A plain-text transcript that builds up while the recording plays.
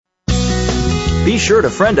Be sure to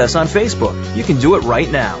friend us on Facebook. You can do it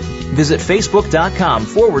right now. Visit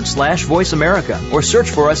facebook.com/Voice America or search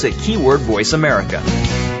for us at keyword Voice America.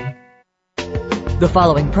 The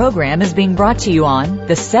following program is being brought to you on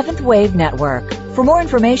the Seventh Wave Network. For more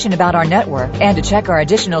information about our network and to check our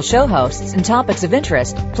additional show hosts and topics of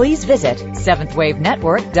interest, please visit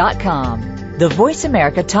seventhwavenetwork.com. The Voice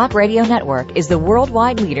America Talk Radio Network is the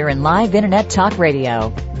worldwide leader in live Internet talk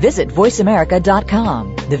radio. Visit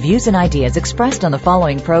voiceamerica.com. The views and ideas expressed on the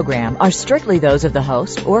following program are strictly those of the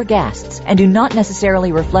host or guests and do not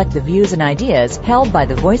necessarily reflect the views and ideas held by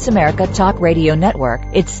the Voice America Talk Radio Network,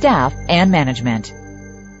 its staff, and management.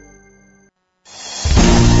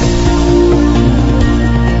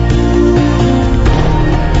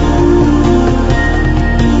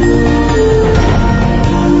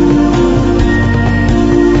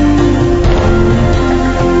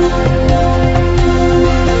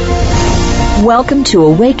 Welcome to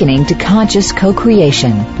Awakening to Conscious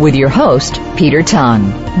Co-Creation with your host, Peter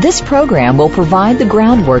Tongue. This program will provide the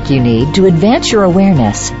groundwork you need to advance your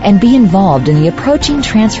awareness and be involved in the approaching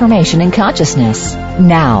transformation in consciousness.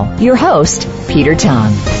 Now, your host, Peter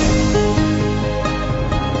Tongue.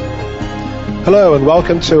 Hello and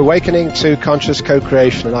welcome to Awakening to Conscious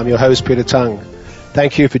Co-Creation, and I'm your host, Peter Tongue.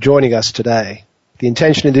 Thank you for joining us today. The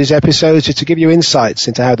intention in these episodes is to give you insights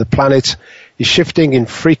into how the planet is shifting in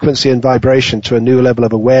frequency and vibration to a new level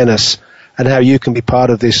of awareness and how you can be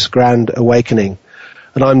part of this grand awakening.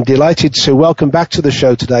 And I'm delighted to welcome back to the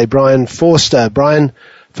show today Brien Foerster. Brien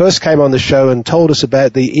first came on the show and told us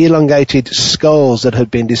about the elongated skulls that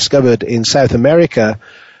had been discovered in South America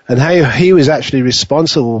and how he was actually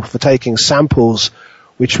responsible for taking samples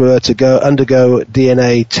which were to undergo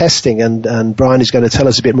DNA testing. And Brien is going to tell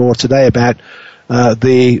us a bit more today about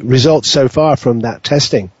the results so far from that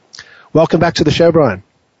testing. Welcome back to the show, Brien.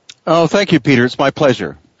 Oh, thank you, Peter. It's my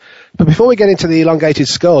pleasure. But before we get into the elongated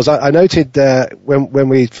skulls, I noted when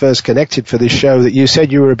we first connected for this show that you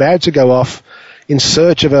said you were about to go off in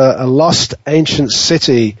search of a lost ancient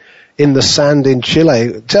city in the sand in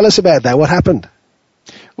Chile. Tell us about that. What happened?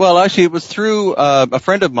 Well, actually, it was through a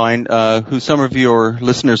friend of mine who some of your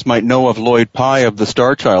listeners might know of, Lloyd Pye of the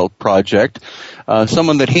Star Child Project.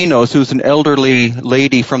 Someone that he knows who's an elderly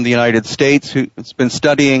lady from the United States who's been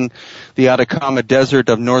studying the Atacama Desert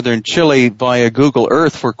of northern Chile via Google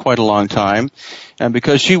Earth for quite a long time. And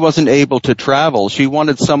because she wasn't able to travel, she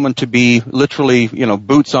wanted someone to be literally,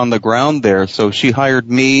 boots on the ground there. So she hired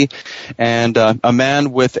me and a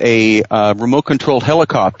man with a remote-controlled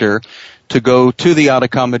helicopter to go to the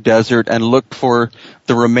Atacama Desert and look for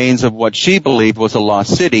the remains of what she believed was a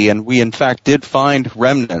lost city. And we, in fact, did find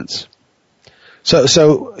remnants.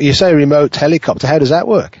 So you say remote helicopter. How does that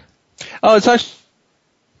work? Oh, it's actually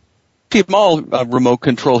a small remote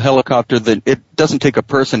control helicopter that it doesn't take a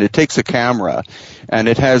person. It takes a camera, and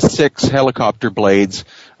it has 6 helicopter blades.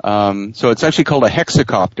 So it's actually called a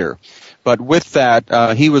hexacopter. But with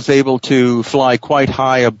that, he was able to fly quite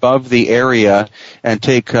high above the area and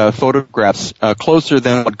take photographs closer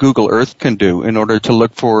than what Google Earth can do in order to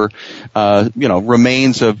look for,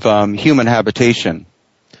 remains of human habitation.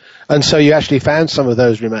 And so you actually found some of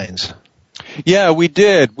those remains? Yeah, we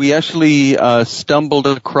did. We actually stumbled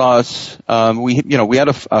across. We had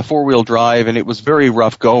a 4-wheel drive, and it was very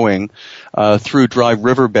rough going through dry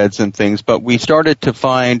riverbeds and things. But we started to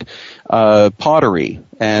find pottery,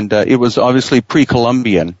 and it was obviously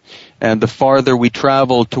pre-Columbian. And the farther we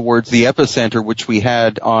traveled towards the epicenter, which we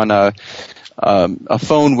had on a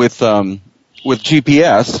phone with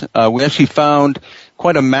GPS, we actually found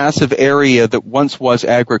quite a massive area that once was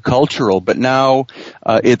agricultural, but now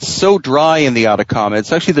it's so dry in the Atacama.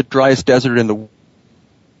 It's actually the driest desert in the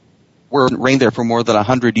world. It rained there for more than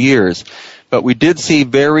 100 years. But we did see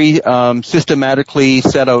very systematically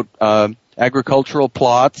set out agricultural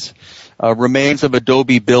plots, remains of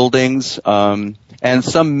adobe buildings, and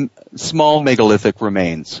some small megalithic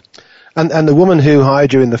remains. And the woman who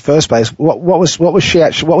hired you in the first place, what was she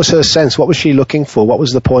actually? What was her sense? What was she looking for? What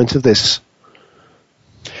was the point of this?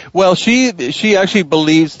 Well, she actually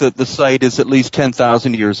believes that the site is at least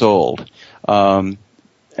 10,000 years old.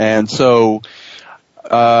 And so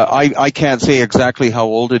I can't say exactly how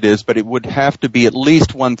old it is, but it would have to be at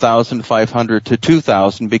least 1,500 to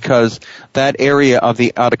 2,000 because that area of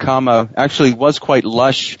the Atacama actually was quite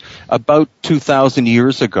lush about 2,000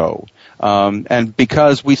 years ago. And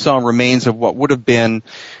because we saw remains of what would have been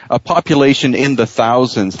a population in the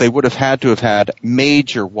thousands, they would have had to have had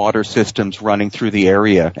major water systems running through the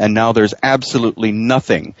area. And now there's absolutely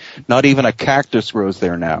nothing. Not even a cactus grows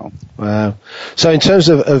there now. Wow. So in terms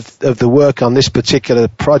of the work on this particular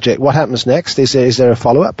project, what happens next? Is there a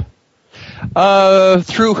follow-up?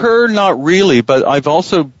 Through her, not really, but I've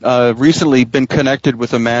also recently been connected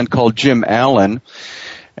with a man called Jim Allen,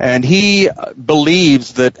 and he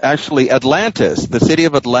believes that actually Atlantis, the city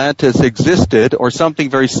of Atlantis, existed, or something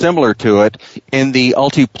very similar to it, in the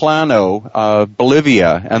Altiplano of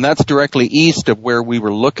Bolivia, and that's directly east of where we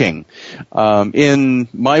were looking. In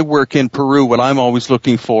my work in Peru, what I'm always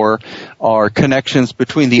looking for are connections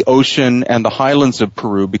between the ocean and the highlands of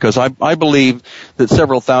Peru, because I believe that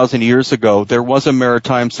several thousand years ago there was a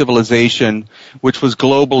maritime civilization which was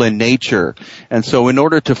global in nature. And so in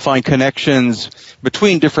order to find connections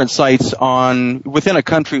between different sites within a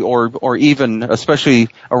country or even especially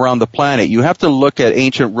around the planet, you have to look at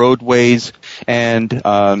ancient roadways and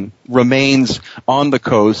remains on the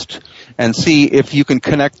coast and see if you can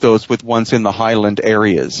connect those with ones in the highland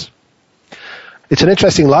areas. It's an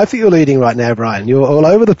interesting life that you're leading right now, Brien. You're all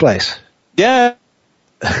over the place. Yeah.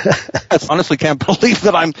 I honestly can't believe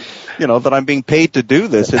that I'm being paid to do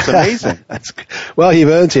this. It's amazing. Well, you've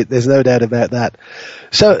earned it. There's no doubt about that.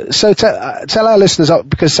 So tell our listeners,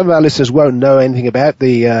 because some of our listeners won't know anything about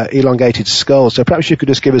the elongated skull, so perhaps you could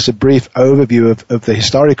just give us a brief overview of the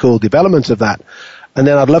historical development of that. And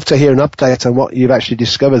then I'd love to hear an update on what you've actually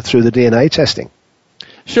discovered through the DNA testing.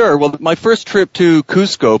 Sure. Well, my first trip to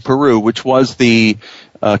Cusco, Peru, which was the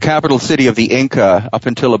capital city of the Inca up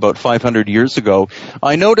until about 500 years ago,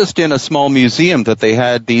 I noticed in a small museum that they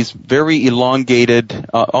had these very elongated,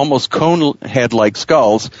 almost cone head-like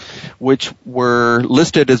skulls, which were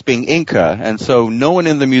listed as being Inca, and so no one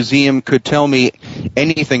in the museum could tell me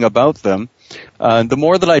anything about them. The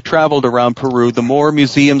more that I traveled around Peru, the more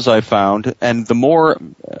museums I found, and the more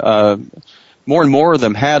and more of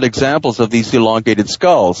them had examples of these elongated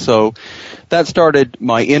skulls. So that started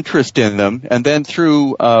my interest in them. And then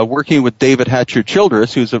through working with David Hatcher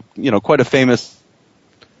Childress, who's quite a famous,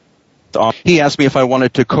 he asked me if I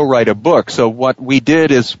wanted to co-write a book. So what we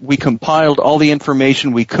did is we compiled all the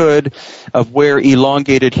information we could of where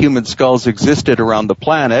elongated human skulls existed around the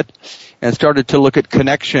planet, and started to look at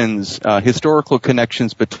connections, historical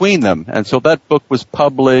connections between them. And so that book was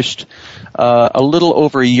published a little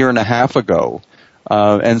over a year and a half ago.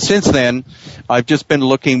 And since then, I've just been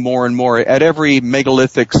looking more and more at every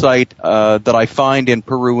megalithic site that I find in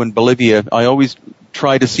Peru and Bolivia. I always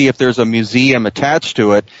try to see if there's a museum attached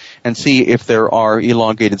to it and see if there are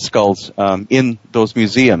elongated skulls in those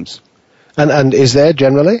museums. And is there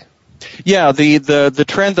generally? Yeah, the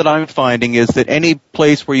trend that I'm finding is that any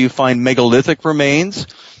place where you find megalithic remains,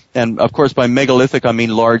 and of course by megalithic I mean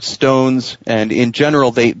large stones, and in general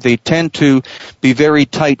they tend to be very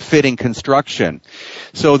tight-fitting construction.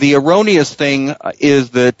 So the erroneous thing is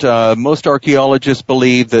that most archaeologists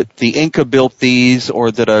believe that the Inca built these, or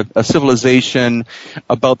that a civilization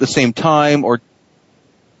about the same time, or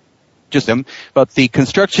just them, but the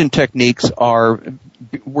construction techniques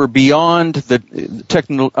were beyond the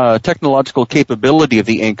technological capability of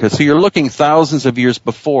the Inca. So you're looking thousands of years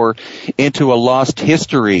before into a lost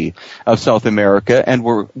history of South America, and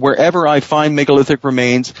wherever I find megalithic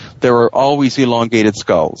remains, there are always elongated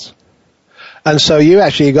skulls. And so you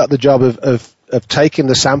actually got the job of taking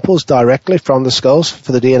the samples directly from the skulls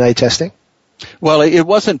for the DNA testing? Well, it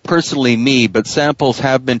wasn't personally me, but samples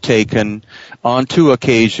have been taken on 2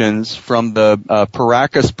 occasions from the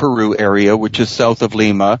Paracas, Peru area, which is south of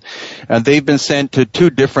Lima, and they've been sent to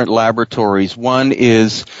 2 different laboratories. One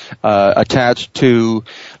is attached to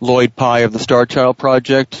Lloyd Pye of the Star Child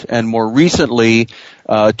Project, and more recently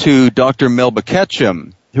to Dr. Melba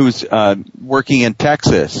Ketchum, who's working in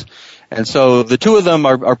Texas. And so the 2 of them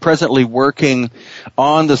are presently working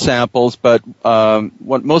on the samples, but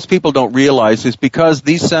what most people don't realize is because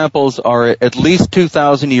these samples are at least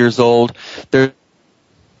 2,000 years old, they're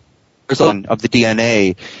of the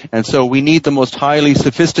DNA. And so we need the most highly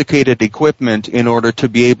sophisticated equipment in order to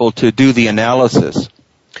be able to do the analysis.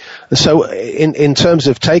 So in terms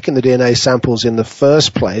of taking the DNA samples in the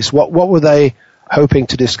first place, what were they hoping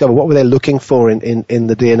to discover? What were they looking for in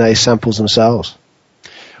the DNA samples themselves?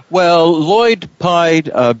 Well, Lloyd Pye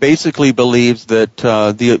basically believes that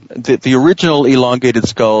the original elongated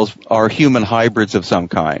skulls are human hybrids of some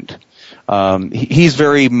kind. He's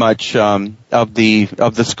very much of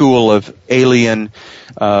the school of alien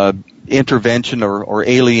intervention or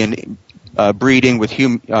alien breeding with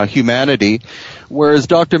humanity, whereas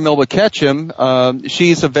Dr. Melba Ketchum,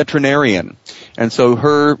 she's a veterinarian, and so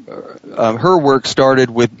her work started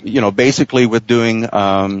with basically with doing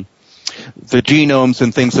the genomes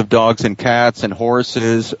and things of dogs and cats and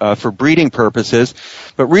horses for breeding purposes.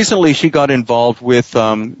 But recently she got involved with,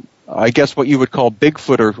 I guess what you would call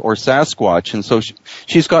Bigfoot or Sasquatch. And so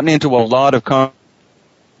she's gotten into a lot of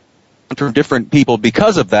from different people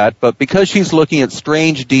because of that, but because she's looking at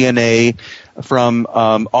strange DNA from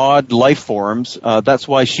odd life forms, that's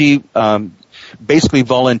why she basically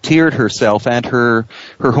volunteered herself and her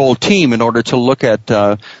whole team in order to look at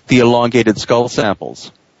the elongated skull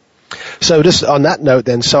samples. So just on that note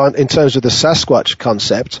then, so in terms of the Sasquatch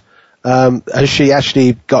concept, has she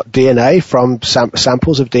actually got DNA from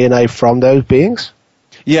samples of DNA from those beings?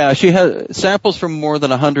 Yeah, she has samples from more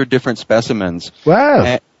than 100 different specimens.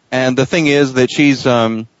 Wow. And the thing is that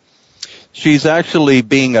she's actually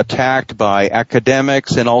being attacked by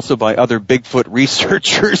academics and also by other Bigfoot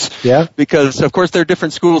researchers. Yeah. Because, of course, there are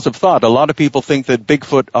different schools of thought. A lot of people think that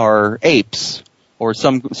Bigfoot are apes or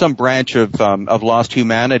some branch of lost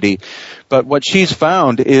humanity. But what she's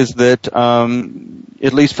found is that,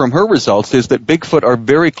 at least from her results, is that Bigfoot are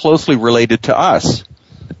very closely related to us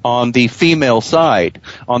on the female side.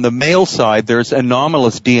 On the male side, there's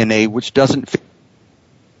anomalous DNA which doesn't fit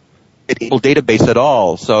the database at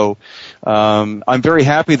all. So I'm very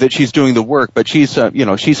happy that she's doing the work, but she's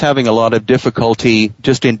having a lot of difficulty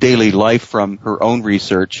just in daily life from her own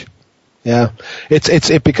research. Yeah,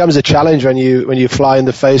 it becomes a challenge when you fly in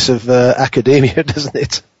the face of academia, doesn't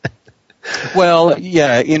it? Well,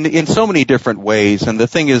 yeah, in so many different ways. And the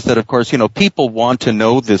thing is that, of course, people want to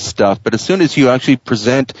know this stuff, but as soon as you actually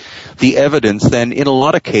present the evidence, then in a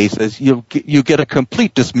lot of cases you get a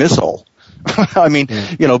complete dismissal. I mean,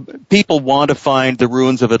 people want to find the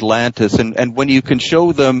ruins of Atlantis, and when you can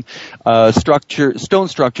show them stone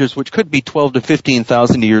structures which could be 12 to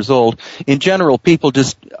 15,000 years old, in general, people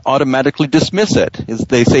just automatically dismiss it.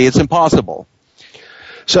 They say it's impossible.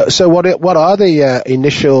 So what are the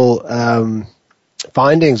initial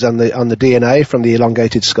findings on the DNA from the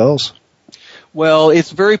elongated skulls? Well, it's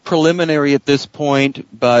very preliminary at this point,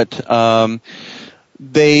 but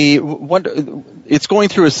it's going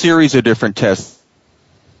through a series of different tests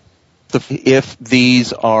if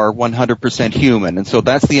these are 100% human. And so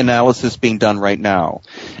that's the analysis being done right now.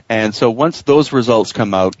 And so once those results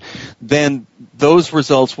come out, then those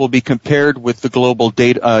results will be compared with the global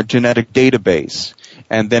genetic database.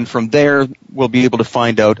 And then from there, we'll be able to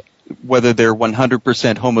find out whether they're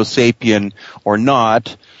 100% Homo sapien or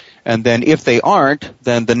not. And then if they aren't,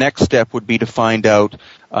 then the next step would be to find out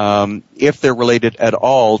if they're related at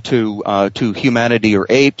all to humanity or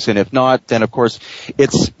apes, and if not, then of course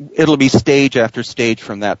it'll be stage after stage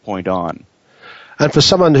from that point on. And for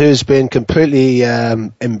someone who's been completely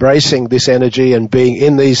embracing this energy and being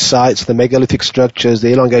in these sites, the megalithic structures,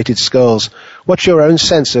 the elongated skulls, what's your own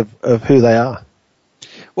sense of who they are?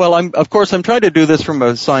 Well, I'm trying to do this from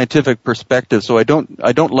a scientific perspective, so I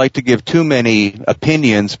don't like to give too many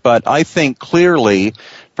opinions, but I think clearly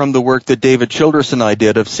from the work that David Childress and I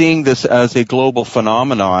did of seeing this as a global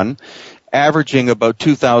phenomenon, averaging about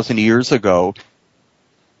 2,000 years ago,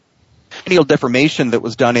 cranial deformation that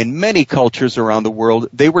was done in many cultures around the world,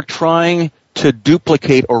 they were trying to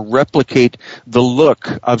duplicate or replicate the look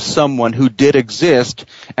of someone who did exist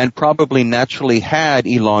and probably naturally had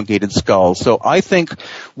elongated skulls. So I think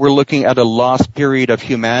we're looking at a lost period of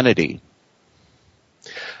humanity.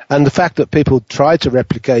 And the fact that people tried to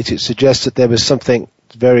replicate it suggests that there was something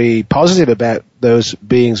very positive about those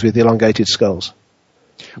beings with elongated skulls.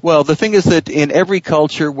 Well, the thing is that in every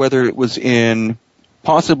culture, whether it was in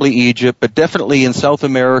possibly Egypt, but definitely in South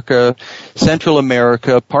America, Central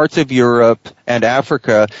America, parts of Europe, and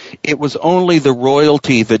Africa, it was only the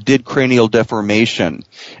royalty that did cranial deformation.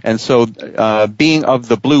 And so, being of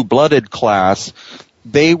the blue-blooded class,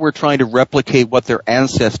 they were trying to replicate what their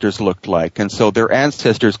ancestors looked like. And so their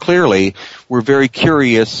ancestors clearly were very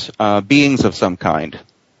curious beings of some kind.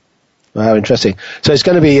 Wow, interesting. So it's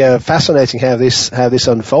going to be fascinating how this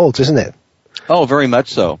unfolds, isn't it? Oh, very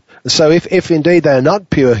much so. So if indeed they're not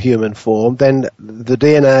pure human form, then the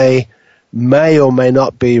DNA may or may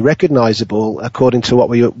not be recognizable according to what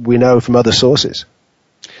we know from other sources.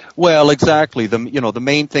 Well, exactly. The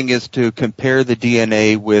main thing is to compare the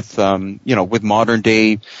DNA with modern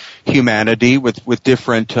day humanity, with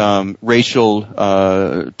different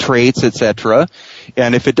racial traits, etc.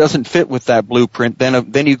 And if it doesn't fit with that blueprint,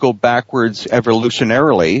 then you go backwards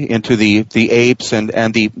evolutionarily into the apes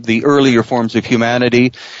and the earlier forms of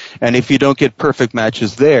humanity. And if you don't get perfect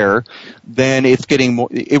matches there, then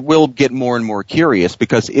it will get more and more curious,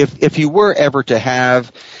 because if you were ever to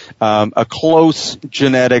have a close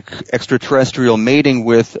genetic extraterrestrial mating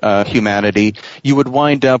with humanity, you would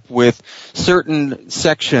wind up with certain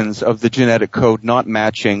sections of the genetic code not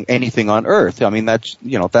matching anything on Earth. I mean,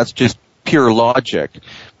 that's just pure logic.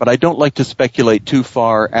 But I don't like to speculate too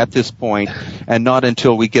far at this point, and not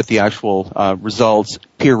until we get the actual results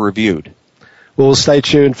peer-reviewed. We'll stay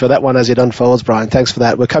tuned for that one as it unfolds, Brien. Thanks for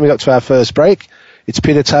that. We're coming up to our first break. It's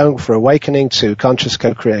Peter Tung for Awakening to Conscious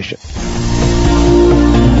Co-Creation.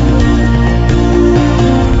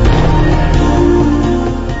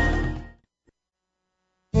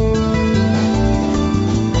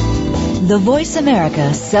 The Voice America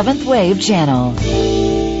 7th Wave Channel.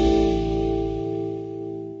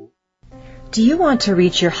 Do you want to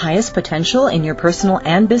reach your highest potential in your personal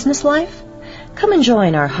and business life? Come and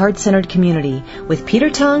join our heart-centered community with Peter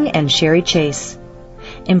Tung and Sherry Chase.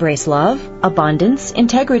 Embrace love, abundance,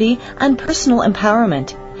 integrity, and personal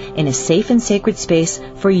empowerment in a safe and sacred space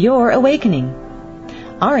for your awakening.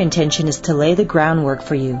 Our intention is to lay the groundwork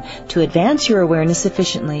for you to advance your awareness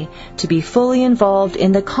sufficiently to be fully involved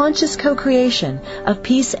in the conscious co-creation of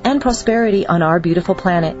peace and prosperity on our beautiful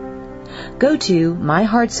planet. Go to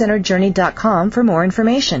myheartcenteredjourney.com for more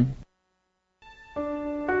information.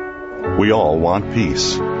 We all want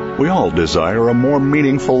peace. We all desire a more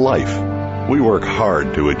meaningful life. We work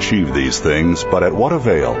hard to achieve these things, but at what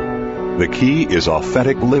avail? The key is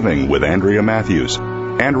authentic living with Andrea Matthews.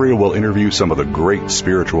 Andrea will interview some of the great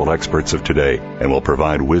spiritual experts of today and will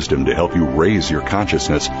provide wisdom to help you raise your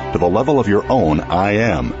consciousness to the level of your own I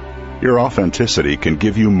am. Your authenticity can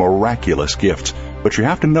give you miraculous gifts, but you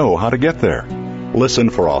have to know how to get there. Listen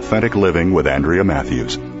for Authentic Living with Andrea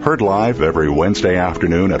Matthews. Heard live every Wednesday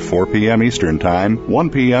afternoon at 4 p.m. Eastern Time, 1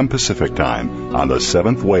 p.m. Pacific Time on the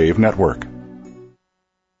 7th Wave Network.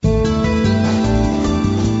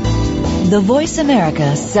 The Voice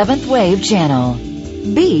America 7th Wave Channel.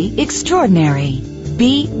 Be extraordinary.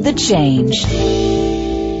 Be the change.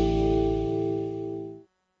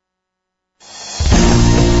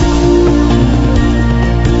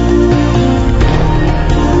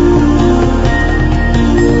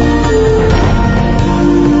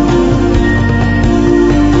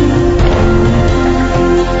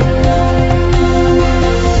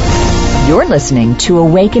 You're listening to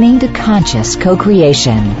Awakening to Conscious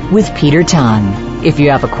Co-Creation with Peter Tung. If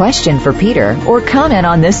you have a question for Peter or comment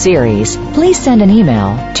on this series, please send an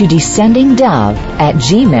email to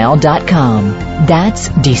descendingdove@gmail.com. That's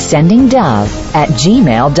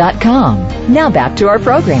descendingdove@gmail.com. Now back to our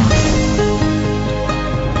program.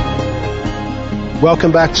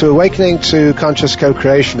 Welcome back to Awakening to Conscious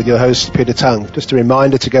Co-Creation with your host, Peter Tung. Just a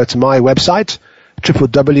reminder to go to my website,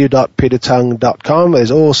 www.petertung.com.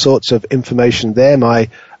 There's all sorts of information there, my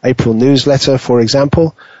April newsletter, for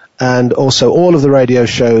example, and also all of the radio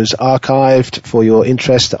shows archived for your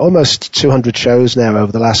interest, almost 200 shows now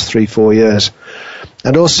over the last 3-4 years.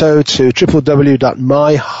 And also to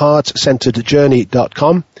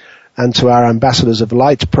www.myheartcenteredjourney.com and to our Ambassadors of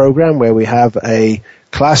Light program, where we have a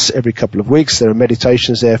class every couple of weeks. There are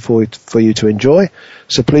meditations there for you to enjoy.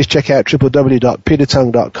 So please check out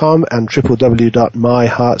www.petertung.com and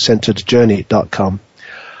www.myheartcenteredjourney.com.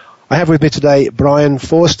 I have with me today Brien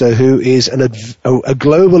Foerster, who is a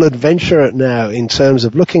global adventurer now in terms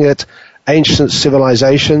of looking at ancient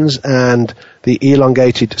civilizations and the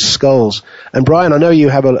elongated skulls. And Brien, I know you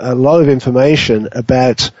have a lot of information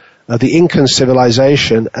about the Incan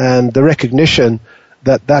civilization and the recognition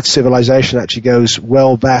that civilization actually goes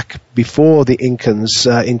well back before the Incans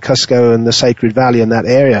in Cusco and the Sacred Valley in that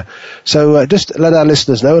area. So just let our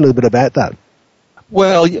listeners know a little bit about that.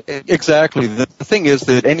 Well, exactly. The thing is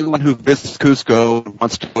that anyone who visits Cusco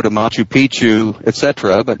wants to go to Machu Picchu,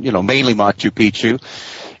 etc., but, mainly Machu Picchu,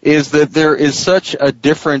 is that there is such a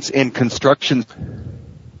difference in construction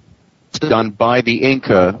done by the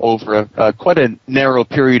Inca over quite a narrow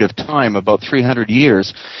period of time, about 300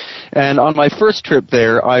 years. And on my first trip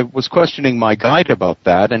there, I was questioning my guide about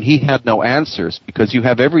that, and he had no answers, because you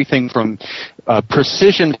have everything from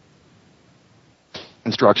precision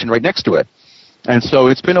construction right next to it. And so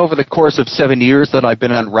it's been over the course of 7 years that I've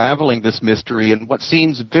been unraveling this mystery, and what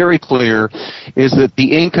seems very clear is that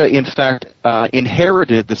the Inca, in fact,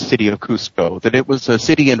 inherited the city of Cusco, that it was a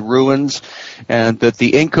city in ruins, and that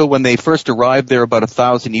the Inca, when they first arrived there about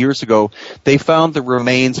 1,000 years ago, they found the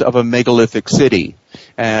remains of a megalithic city.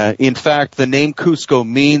 In fact, the name Cusco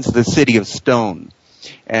means the city of stone.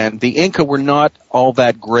 And the Inca were not all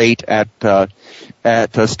that great at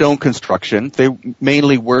stone construction. They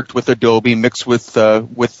mainly worked with adobe mixed with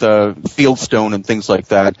field stone and things like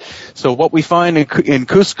that. So what we find in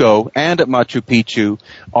Cusco and at Machu Picchu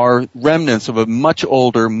are remnants of a much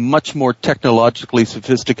older, much more technologically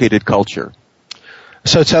sophisticated culture.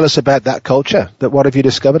 So tell us about that culture. What have you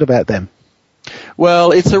discovered about them?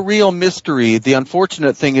 Well, it's a real mystery. The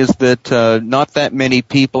unfortunate thing is that not that many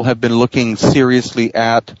people have been looking seriously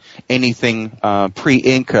at anything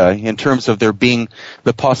pre-Inca in terms of there being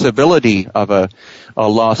the possibility of a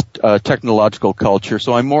lost technological culture.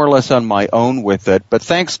 So I'm more or less on my own with it. But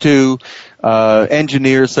thanks to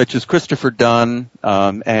engineers such as Christopher Dunn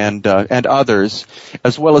and others,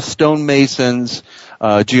 as well as stonemasons,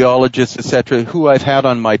 geologists, etc., who I've had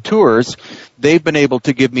on my tours, they've been able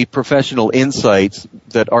to give me professional insights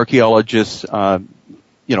that archaeologists,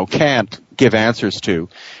 can't give answers to.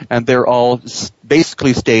 And they're all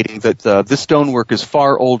basically stating that this stonework is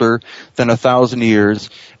far older than 1,000 years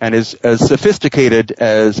and is as sophisticated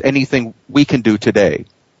as anything we can do today.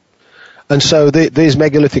 And so these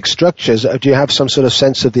megalithic structures, do you have some sort of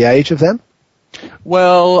sense of the age of them?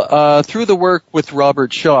 Well, through the work with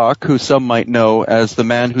Robert Schoch, who some might know as the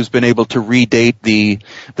man who's been able to redate the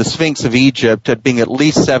Sphinx of Egypt at being at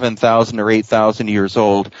least 7,000 or 8,000 years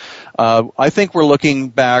old, I think we're looking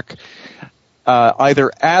back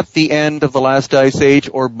either at the end of the last ice age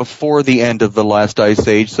or before the end of the last ice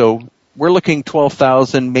age. So we're looking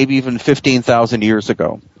 12,000, maybe even 15,000 years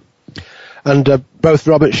ago. And both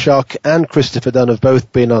Robert Schoch and Christopher Dunn have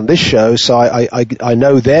both been on this show, so I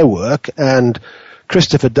know their work. And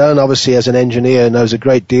Christopher Dunn, obviously as an engineer, knows a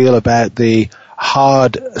great deal about the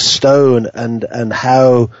hard stone and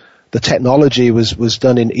how the technology was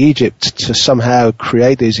done in Egypt to somehow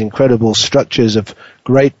create these incredible structures of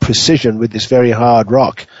great precision with this very hard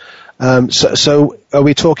rock. So are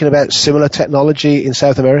we talking about similar technology in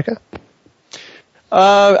South America?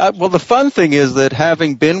 Well, the fun thing is that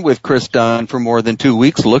having been with Chris Dunn for more than 2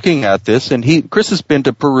 weeks looking at this, and Chris has been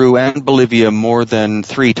to Peru and Bolivia more than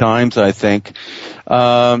 3 times, I think,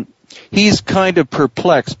 he's kind of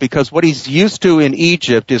perplexed because what he's used to in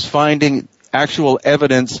Egypt is finding actual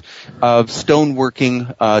evidence of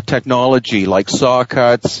stoneworking technology like saw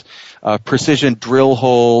cuts, precision drill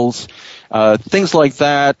holes, things like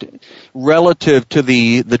that relative to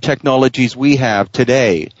the technologies we have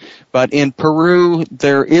today. But in Peru,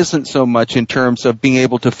 there isn't so much in terms of being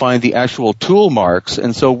able to find the actual tool marks,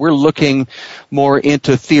 and so we're looking more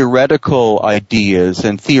into theoretical ideas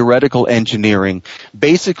and theoretical engineering,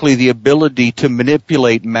 basically the ability to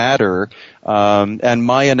manipulate matter, and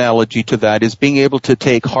my analogy to that is being able to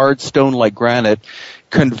take hard stone like granite,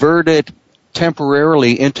 convert it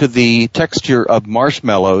temporarily into the texture of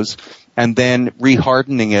marshmallows, and then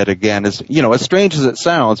rehardening it again. As strange as it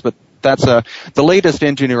sounds, but that's the latest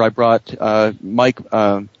engineer I brought, Mike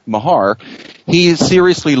Mahar. He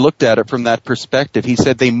seriously looked at it from that perspective. He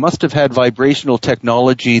said they must have had vibrational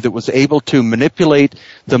technology that was able to manipulate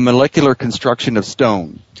the molecular construction of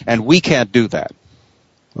stone, and we can't do that.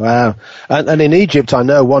 Wow. And in Egypt, I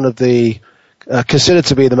know one of the considered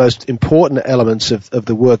to be the most important elements of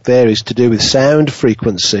the work there is to do with sound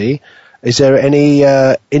frequency. Is there any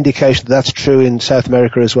indication that that's true in South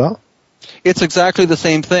America as well? It's exactly the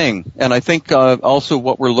same thing. And I think also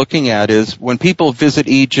what we're looking at is when people visit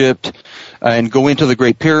Egypt and go into the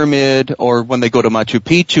Great Pyramid, or when they go to Machu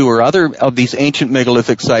Picchu or other of these ancient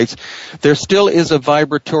megalithic sites, there still is a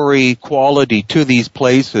vibratory quality to these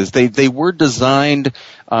places. They were designed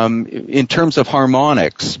in terms of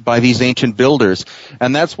harmonics by these ancient builders,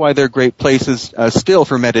 and that's why they're great places still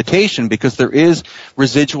for meditation, because there is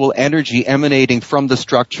residual energy emanating from the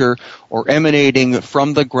structure or emanating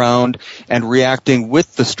from the ground and reacting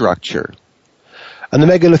with the structure. And the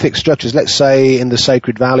megalithic structures, let's say in the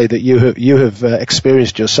Sacred Valley that you have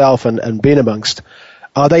experienced yourself and been amongst,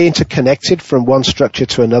 are they interconnected from one structure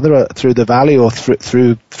to another through the valley or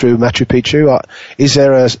through Machu Picchu? Is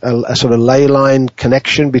there a sort of ley line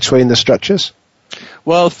connection between the structures?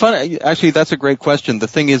 Well, actually, that's a great question. The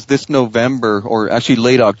thing is, this November, or actually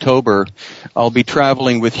late October, I'll be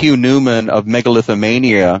traveling with Hugh Newman of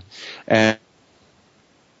Megalithomania and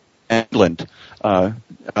England.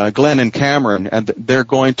 Glenn and Cameron, and they're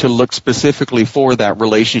going to look specifically for that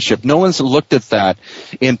relationship. No one's looked at that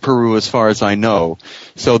in Peru as far as I know.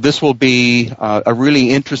 So this will be a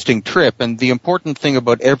really interesting trip. And the important thing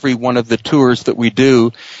about every one of the tours that we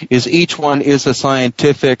do is each one is a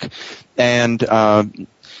scientific and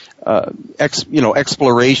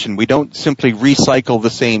exploration. We don't simply recycle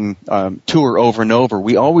the same tour over and over.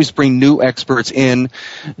 We always bring new experts in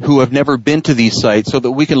who have never been to these sites so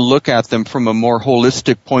that we can look at them from a more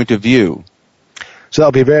holistic point of view. So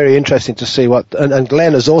that'll be very interesting to see what, and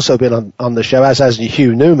Glenn has also been on the show, as has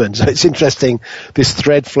Hugh Newman, so it's interesting, this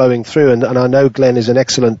thread flowing through, and I know Glenn is an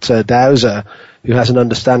excellent dowser who has an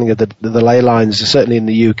understanding of the ley lines, certainly in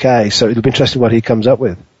the UK, so it'll be interesting what he comes up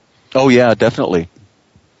with. Oh yeah, definitely.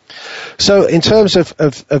 So in terms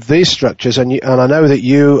of these structures, and I know that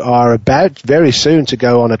you are about very soon to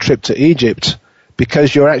go on a trip to Egypt,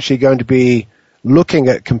 because you're actually going to be looking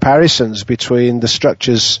at comparisons between the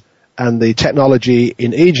structures and the technology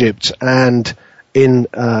in Egypt and in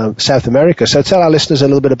South America. So tell our listeners a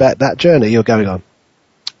little bit about that journey you're going on.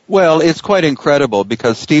 Well, it's quite incredible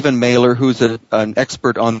because Stephen Mailer, who's an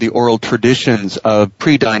expert on the oral traditions of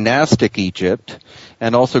pre-dynastic Egypt,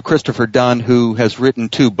 and also Christopher Dunn, who has written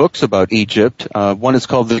 2 books about Egypt. One is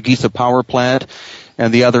called The Giza Power Plant,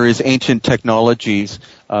 and the other is Ancient Technologies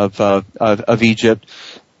of Egypt.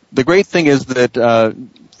 The great thing is that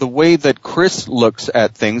the way that Chris looks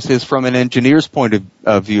at things is from an engineer's point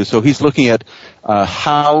of view. So he's looking at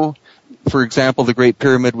how, for example, the Great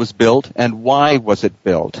Pyramid was built and why was it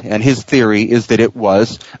built. And his theory is that it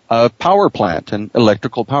was a power plant, an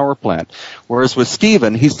electrical power plant. Whereas with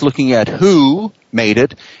Stephen, he's looking at who made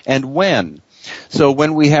it and when. So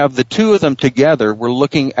when we have the 2 of them together, we're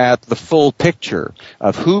looking at the full picture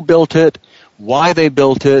of who built it, why they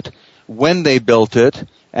built it, when they built it,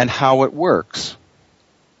 and how it works.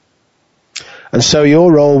 And so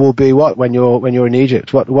your role will be what when you're in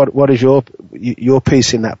Egypt? What is your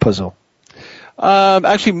piece in that puzzle?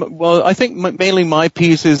 Actually, well, I think mainly my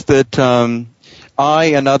piece is that I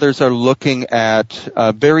and others are looking at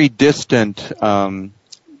a very distant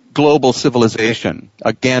global civilization.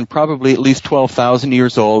 Again, probably at least 12,000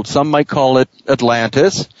 years old. Some might call it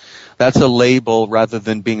Atlantis. That's a label rather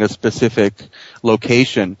than being a specific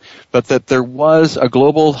location. But that there was a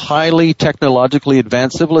global, highly technologically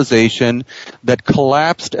advanced civilization that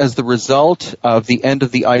collapsed as the result of the end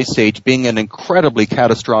of the Ice Age being an incredibly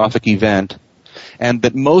catastrophic event. And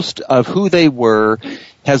that most of who they were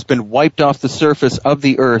has been wiped off the surface of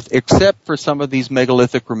the earth, except for some of these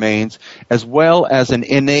megalithic remains, as well as an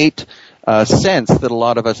innate sense that a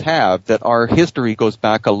lot of us have, that our history goes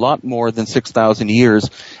back a lot more than 6,000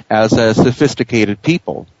 years as a sophisticated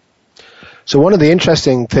people. So one of the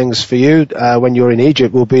interesting things for you when you're in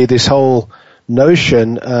Egypt will be this whole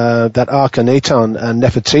notion that Akhenaten and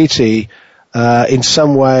Nefertiti in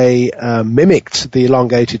some way mimicked the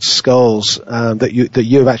elongated skulls that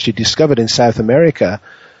you've actually discovered in South America.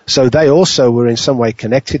 So they also were in some way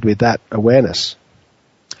connected with that awareness.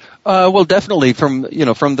 Well, definitely from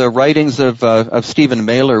the writings of Stephen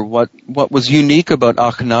Mailer, what was unique about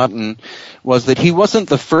Akhenaten was that he wasn't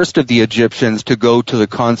the first of the Egyptians to go to the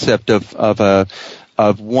concept of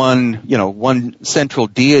one central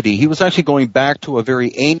deity. He was actually going back to a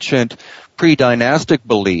very ancient pre-dynastic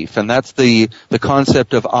belief, and that's the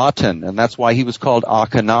concept of Aten, and that's why he was called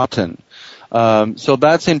Akhenaten. So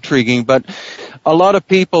that's intriguing, but a lot of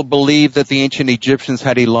people believe that the ancient Egyptians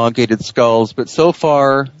had elongated skulls, but so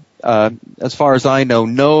far, as far as I know,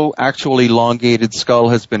 no actual elongated skull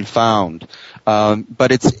has been found.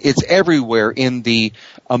 But it's everywhere in the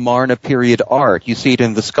Amarna period art. You see it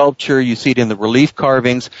in the sculpture, you see it in the relief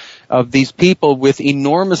carvings of these people with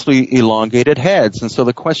enormously elongated heads. And so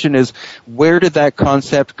the question is, where did that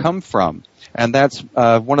concept come from? And that's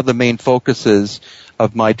one of the main focuses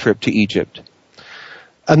of my trip to Egypt.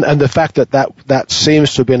 And the fact that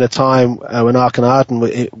seems to have been a time when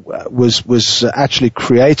Akhenaten was actually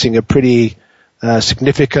creating a pretty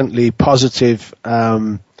significantly positive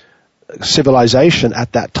civilization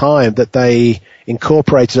at that time, that they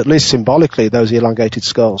incorporated, at least symbolically, those elongated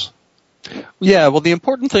skulls. Yeah, well, the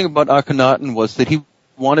important thing about Akhenaten was that he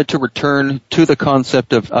wanted to return to the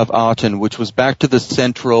concept of Aten, which was back to the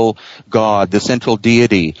central god, the central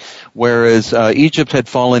deity, whereas Egypt had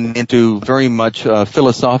fallen into very much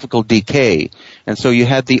philosophical decay. And so you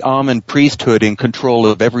had the Amen priesthood in control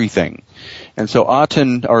of everything. And so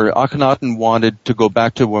Akhenaten wanted to go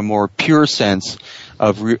back to a more pure sense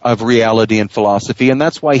of reality and philosophy, and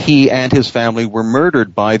that's why he and his family were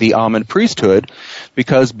murdered by the Amen priesthood,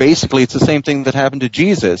 because basically it's the same thing that happened to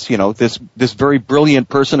Jesus. You know, this very brilliant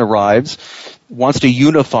person arrives, wants to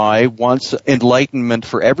unify, wants enlightenment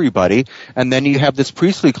for everybody, and then you have this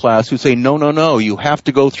priestly class who say, no, you have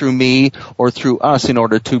to go through me or through us in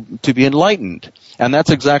order to be enlightened. And that's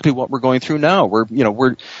exactly what we're going through now.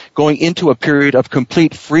 We're going into a period of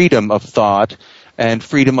complete freedom of thought and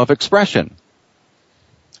freedom of expression.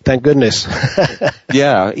 Thank goodness.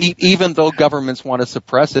 Yeah, even though governments want to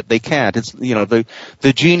suppress it, they can't. It's,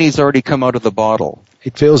 the genie's already come out of the bottle.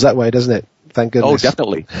 It feels that way, doesn't it? Thank goodness. Oh,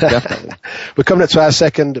 definitely. We're coming up to our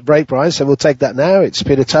second break, Brien, so we'll take that now. It's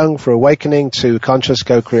Peter Tung for Awakening to Conscious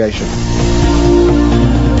Co-Creation.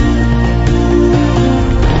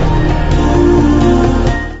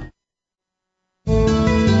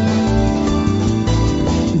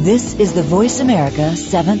 This is the Voice America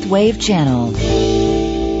 7th Wave Channel.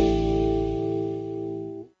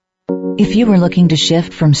 If you are looking to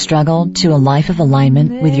shift from struggle to a life of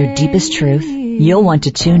alignment with your deepest truth, you'll want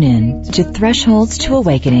to tune in to Thresholds to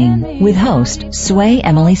Awakening with host Sway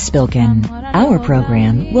Emily Spilkin. Our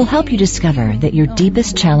program will help you discover that your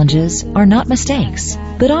deepest challenges are not mistakes,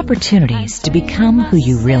 but opportunities to become who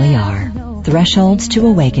you really are. Thresholds to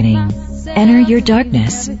Awakening. Enter your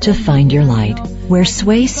darkness to find your light, where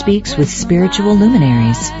Sway speaks with spiritual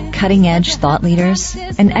luminaries, cutting-edge thought leaders,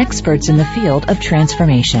 and experts in the field of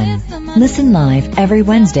transformation. Listen live every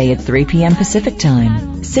Wednesday at 3 p.m. Pacific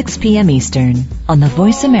Time, 6 p.m. Eastern, on the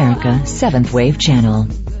Voice America 7th Wave channel.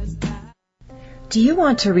 Do you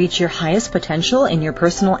want to reach your highest potential in your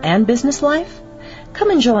personal and business life?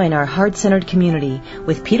 Come and join our heart-centered community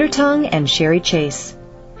with Peter Tung and Sherry Chase.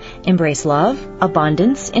 Embrace love,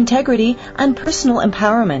 abundance, integrity, and personal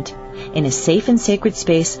empowerment in a safe and sacred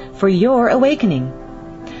space for your awakening.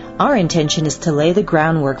 Our intention is to lay the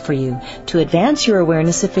groundwork for you to advance your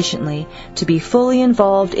awareness sufficiently to be fully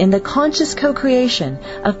involved in the conscious co-creation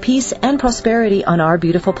of peace and prosperity on our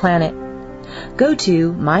beautiful planet. Go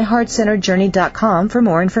to myheartcenteredjourney.com for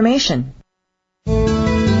more information.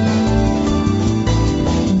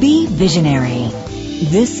 Be visionary.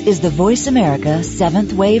 This is the Voice America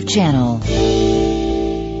 7th Wave channel.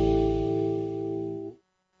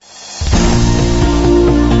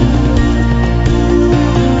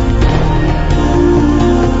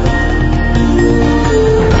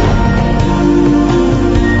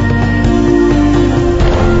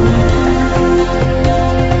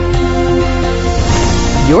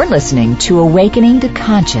 You're listening to Awakening to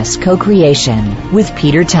Conscious Co-Creation with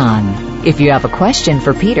Peter Tung. If you have a question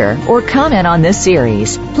for Peter or comment on this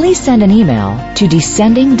series, please send an email to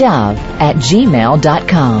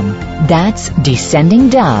descendingdove@gmail.com. That's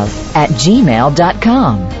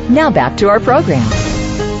descendingdove@gmail.com. Now back to our program.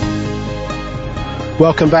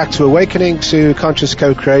 Welcome back to Awakening to Conscious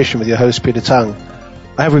Co-Creation with your host, Peter Tung.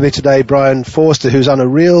 I have with me today Brien Foerster, who's on a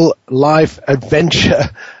real life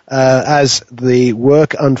adventure as the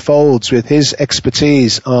work unfolds with his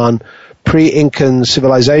expertise on pre-Incan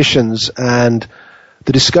civilizations and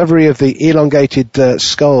the discovery of the elongated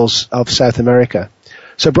skulls of South America.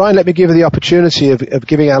 So, Brien, let me give you the opportunity of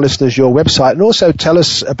giving our listeners your website and also tell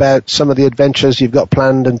us about some of the adventures you've got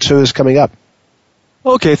planned and tours coming up.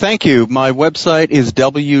 Okay, thank you. My website is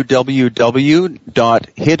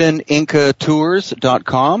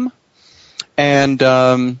www.hiddenincatours.com, and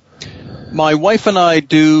my wife and I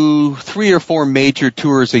do 3 or 4 major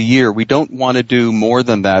tours a year. We don't want to do more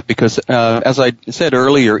than that because, as I said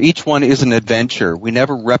earlier, each one is an adventure. We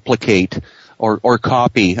never replicate or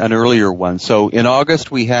copy an earlier one. So in August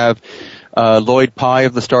we have Lloyd Pye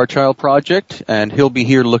of the Star Child Project, and he'll be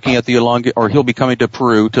here looking at the he'll be coming to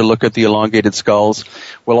Peru to look at the elongated skulls.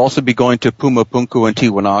 We'll also be going to Pumapunku and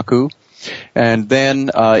Tiwanaku. And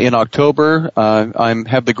then in October, I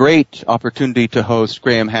have the great opportunity to host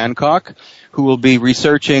Graham Hancock, who will be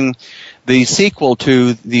researching the sequel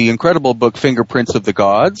to the incredible book Fingerprints of the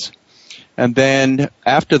Gods. And then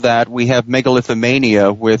after that, we have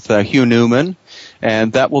Megalithomania with Hugh Newman,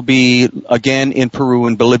 and that will be again in Peru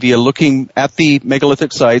and Bolivia, looking at the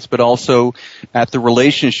megalithic sites, but also at the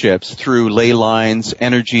relationships through ley lines,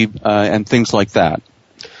 energy, and things like that.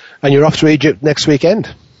 And you're off to Egypt next weekend.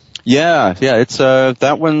 Yeah, it's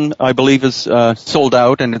that one I believe is sold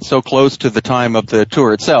out, and it's so close to the time of the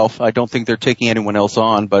tour itself. I don't think they're taking anyone else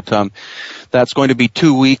on, but that's going to be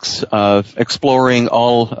 2 weeks of exploring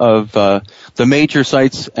all of the major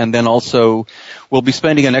sites, and then also we'll be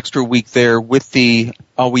spending an extra week there with the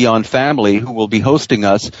Awian family who will be hosting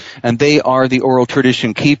us, and they are the oral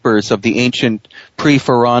tradition keepers of the ancient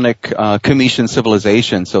pre-Pharaonic Comitian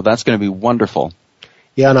civilization, so that's going to be wonderful.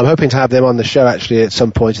 Yeah, and I'm hoping to have them on the show actually at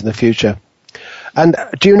some point in the future. And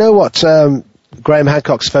do you know what Graham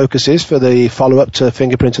Hancock's focus is for the follow-up to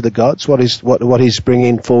Fingerprint of the Gods? What he's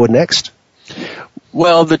bringing forward next?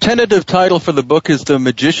 Well, the tentative title for the book is The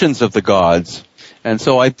Magicians of the Gods. And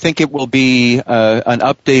so I think it will be an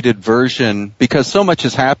updated version, because so much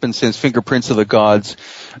has happened since Fingerprints of the Gods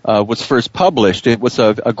was first published. It was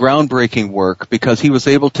a groundbreaking work because he was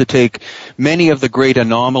able to take many of the great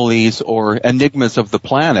anomalies or enigmas of the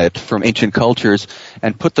planet from ancient cultures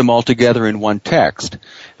and put them all together in one text.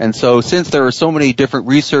 And so since there are so many different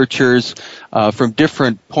researchers from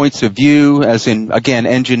different points of view, as in, again,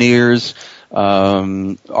 engineers,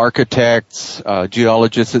 architects,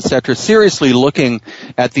 geologists, etc., seriously looking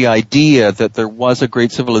at the idea that there was a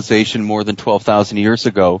great civilization more than 12,000 years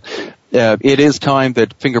ago, it is time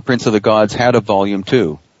that Fingerprints of the Gods had a volume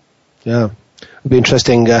 2. Yeah. It'll be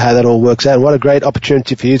interesting how that all works out. What a great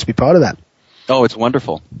opportunity for you to be part of that. Oh, it's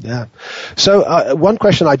wonderful. Yeah. So one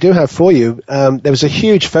question I do have for you, there was a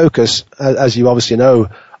huge focus, as you obviously know,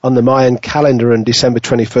 on the Mayan calendar on December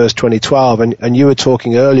 21st, 2012, and you were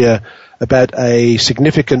talking earlier about a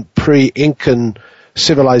significant pre-Incan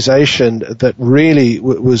civilization that really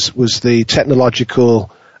was the technological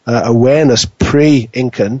awareness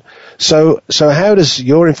pre-Incan. So how does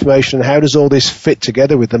your information, how does all this fit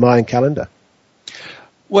together with the Mayan calendar?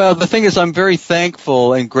 Well, the thing is, I'm very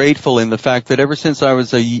thankful and grateful in the fact that ever since I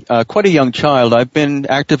was quite a young child, I've been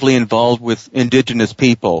actively involved with indigenous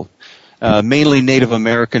people, mainly Native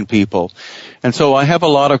American people. And so I have a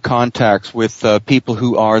lot of contacts with people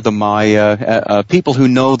who are the Maya, people who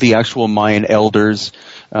know the actual Mayan elders,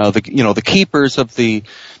 the keepers of the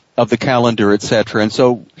calendar, etc. And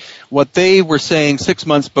so what they were saying 6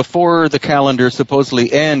 months before the calendar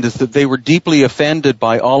supposedly end is that they were deeply offended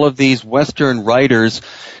by all of these Western writers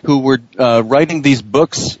who were writing these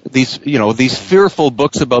books, these fearful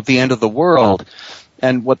books about the end of the world.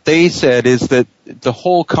 And what they said is that the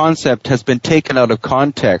whole concept has been taken out of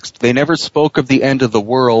context. They never spoke of the end of the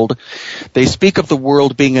world. They speak of the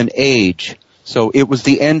world being an age. So it was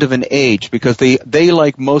the end of an age because they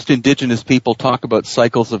like most indigenous people talk about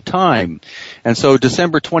cycles of time. And so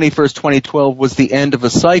December 21st, 2012 was the end of a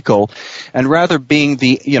cycle. And rather being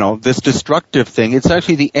this destructive thing, it's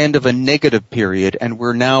actually the end of a negative period. And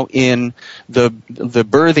we're now in the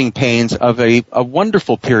birthing pains of a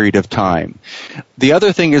wonderful period of time. The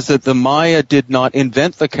other thing is that the Maya did not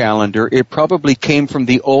invent the calendar. It probably came from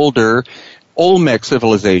the older Olmec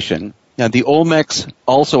civilization. Now, the Olmecs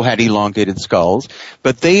also had elongated skulls,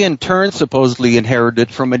 but they in turn supposedly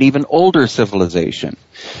inherited from an even older civilization.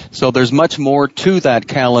 So there's much more to that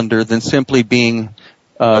calendar than simply being,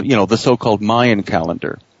 the so-called Mayan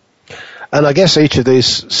calendar. And I guess each of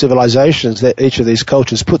these civilizations, each of these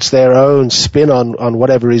cultures puts their own spin on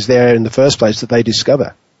whatever is there in the first place that they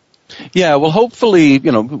discover. Yeah, well, hopefully,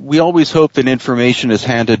 we always hope that information is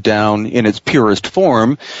handed down in its purest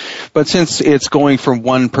form, but since it's going from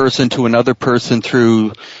one person to another person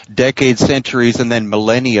through decades, centuries, and then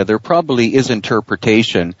millennia, there probably is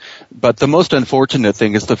interpretation. But the most unfortunate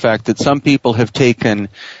thing is the fact that some people have taken,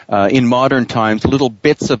 in modern times, little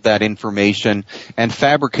bits of that information and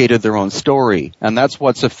fabricated their own story. And that's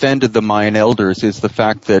what's offended the Mayan elders, is the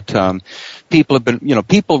fact that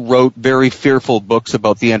people wrote very fearful books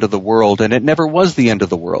about the end of the world, and it never was the end of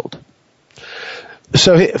the world.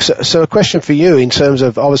 So a question for you in terms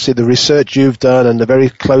of obviously the research you've done and the very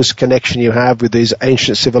close connection you have with these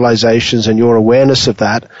ancient civilizations and your awareness of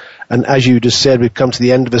that. And as you just said, we've come to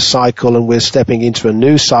the end of a cycle and we're stepping into a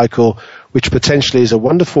new cycle, which potentially is a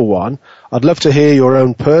wonderful one. I'd love to hear your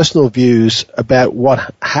own personal views about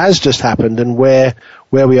what has just happened and where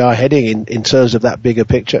we are heading in terms of that bigger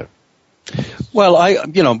picture. Well,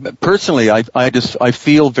 personally, I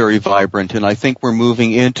feel very vibrant, and I think we're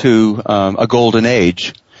moving into a golden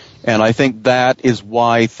age. And I think that is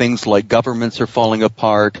why things like governments are falling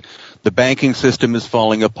apart, the banking system is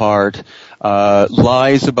falling apart,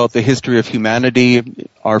 lies about the history of humanity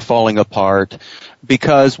are falling apart,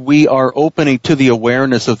 because we are opening to the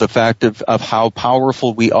awareness of the fact of how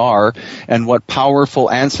powerful we are and what powerful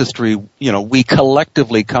ancestry, we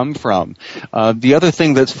collectively come from. The other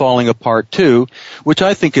thing that's falling apart too, which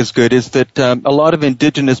I think is good, is that a lot of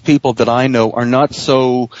indigenous people that I know are not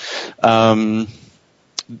so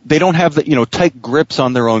they don't have the, tight grips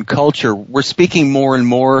on their own culture. We're speaking more and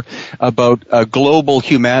more about global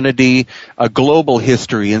humanity, a global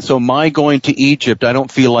history. And so my going to Egypt, I don't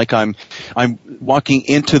feel like I'm walking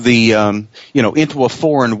into the, into a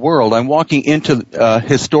foreign world. I'm walking into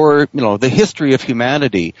the history of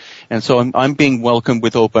humanity. And so I'm being welcomed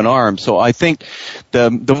with open arms. So I think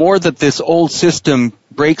the more that this old system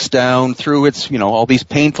breaks down through its, all these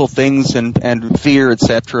painful things and fear,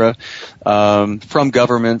 etc., from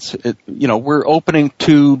governments, we're opening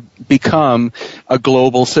to become a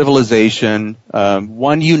global civilization,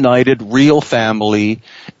 one united, real family,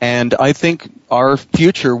 and I think our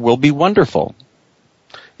future will be wonderful.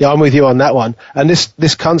 Yeah, I'm with you on that one. And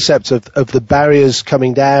this concept of the barriers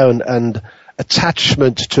coming down and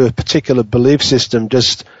attachment to a particular belief system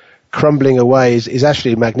just crumbling away is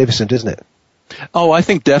actually magnificent, isn't it? Oh, I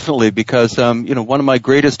think definitely, because one of my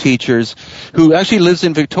greatest teachers, who actually lives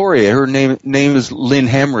in Victoria, her name is Lynn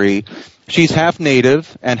Hemry. She's half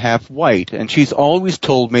native and half white, and she's always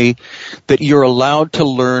told me that you're allowed to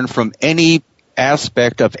learn from any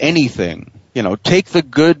aspect of anything. Take the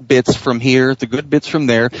good bits from here, the good bits from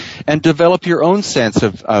there, and develop your own sense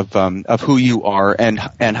of who you are and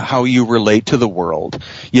how you relate to the world.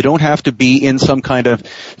 You don't have to be in some kind of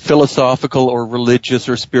philosophical or religious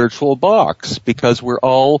or spiritual box, because we're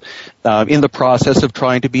all in the process of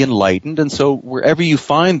trying to be enlightened. And so wherever you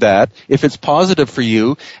find that, if it's positive for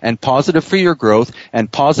you and positive for your growth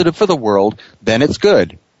and positive for the world, then it's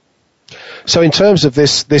good. So in terms of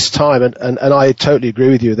this time, and I totally agree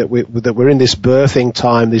with you that we're in this birthing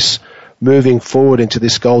time, this moving forward into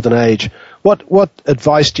this golden age. What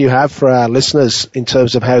advice do you have for our listeners in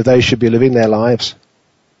terms of how they should be living their lives?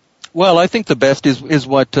 Well, I think the best is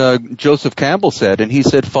what Joseph Campbell said, and he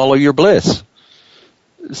said, follow your bliss.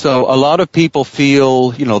 So a lot of people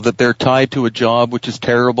feel, that they're tied to a job which is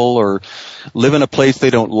terrible, or live in a place they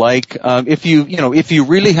don't like. If you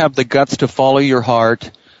really have the guts to follow your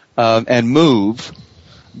heart, and move,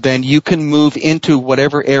 then you can move into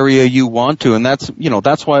whatever area you want to. And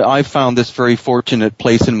that's why I found this very fortunate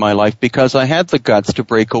place in my life, because I had the guts to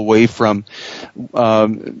break away from,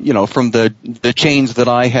 from the chains that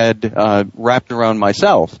I had, wrapped around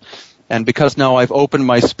myself. And because now I've opened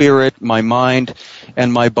my spirit, my mind,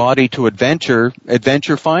 and my body to adventure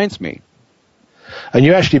finds me. And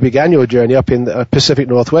you actually began your journey up in the Pacific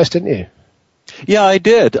Northwest, didn't you? Yeah, I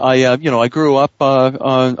did. I grew up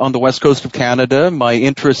on the west coast of Canada. My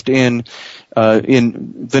interest in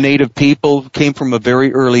the native people came from a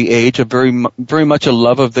very early age. Very much a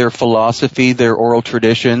love of their philosophy, their oral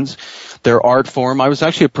traditions, their art form. I was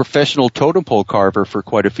actually a professional totem pole carver for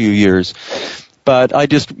quite a few years. But I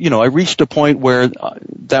just, I reached a point where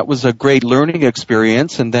that was a great learning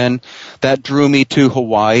experience, and then that drew me to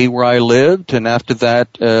Hawaii, where I lived. And after that,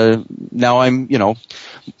 now I'm,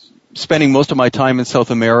 spending most of my time in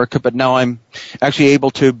South America, but now I'm actually able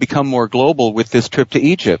to become more global with this trip to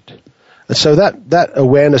Egypt. And so that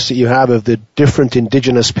awareness that you have of the different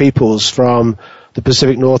indigenous peoples from the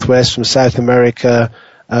Pacific Northwest, from South America,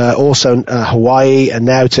 also Hawaii, and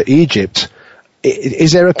now to Egypt,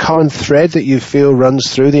 is there a common thread that you feel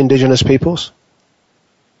runs through the indigenous peoples?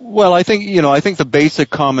 Well, I think the basic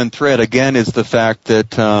common thread, again, is the fact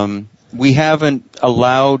that we haven't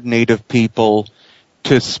allowed native people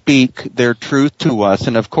to speak their truth to us.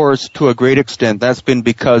 And of course, to a great extent, that's been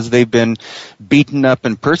because they've been beaten up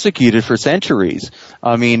and persecuted for centuries.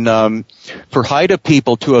 I mean, for Haida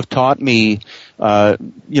people to have taught me,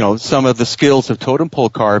 some of the skills of totem pole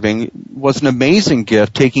carving was an amazing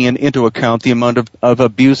gift, taking into account the amount of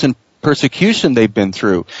abuse and persecution they've been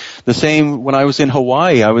through. The same when I was in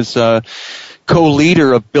Hawaii. I was,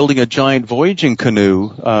 co-leader of building a giant voyaging canoe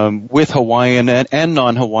with Hawaiian and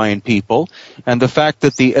non-Hawaiian people, and the fact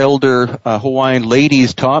that the elder Hawaiian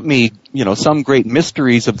ladies taught me, some great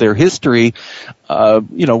mysteries of their history,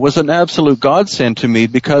 was an absolute godsend to me,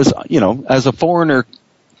 because, as a foreigner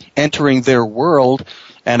entering their world,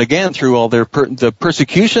 and again through all the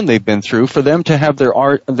persecution they've been through, for them to have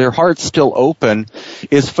their hearts still open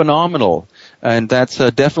is phenomenal. And that's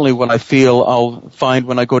definitely what I feel I'll find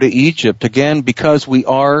when I go to Egypt. Again, because we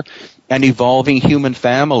are an evolving human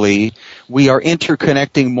family, we are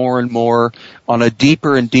interconnecting more and more on a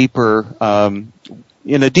deeper and deeper,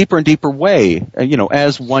 in a deeper and deeper way,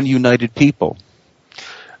 as one united people.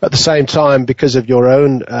 At the same time, because of your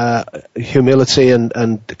own humility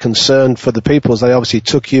and concern for the peoples, they obviously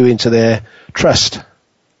took you into their trust.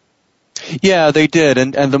 Yeah, they did.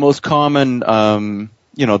 And the most common,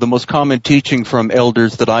 the most common teaching from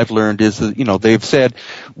elders that I've learned is that, they've said,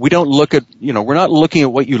 we don't look at, we're not looking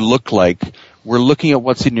at what you look like. We're looking at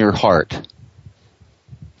what's in your heart.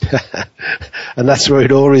 And that's where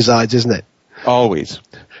it all resides, isn't it? Always.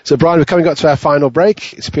 So, Brien, we're coming up to our final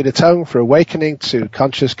break. It's Peter Tung for Awakening to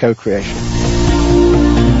Conscious Co-Creation.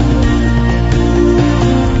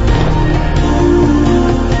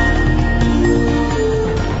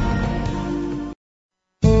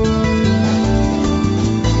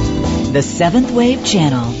 The Seventh Wave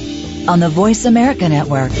Channel on the Voice America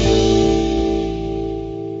Network.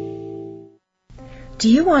 Do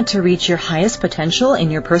you want to reach your highest potential in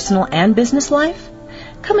your personal and business life?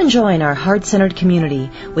 Come and join our heart-centered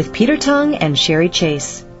community with Peter Tung and Sherry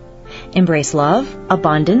Chase. Embrace love,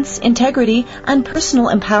 abundance, integrity, and personal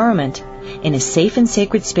empowerment in a safe and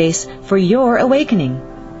sacred space for your awakening.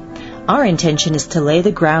 Our intention is to lay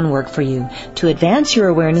the groundwork for you to advance your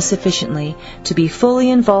awareness sufficiently to be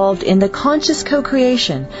fully involved in the conscious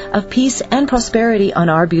co-creation of peace and prosperity on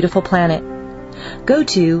our beautiful planet. Go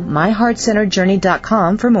to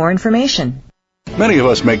myheartcenteredjourney.com for more information. Many of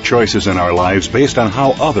us make choices in our lives based on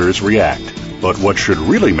how others react. But what should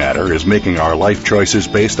really matter is making our life choices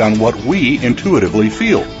based on what we intuitively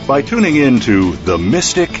feel. By tuning in to The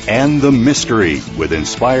Mystic and the Mystery with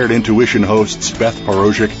Inspired Intuition hosts Beth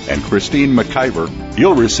Porozhik and Christine McIver,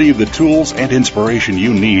 you'll receive the tools and inspiration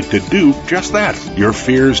you need to do just that. Your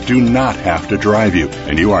fears do not have to drive you,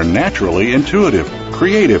 and you are naturally intuitive,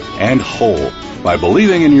 creative, and whole. By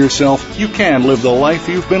believing in yourself, you can live the life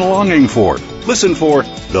you've been longing for. Listen for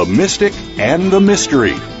The Mystic and the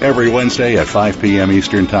Mystery every Wednesday at 5 p.m.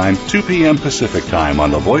 Eastern Time, 2 p.m. Pacific Time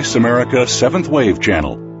on the Voice America 7th Wave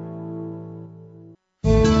channel.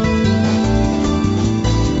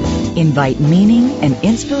 Invite meaning and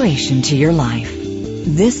inspiration to your life.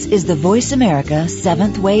 This is the Voice America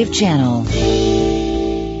 7th Wave channel.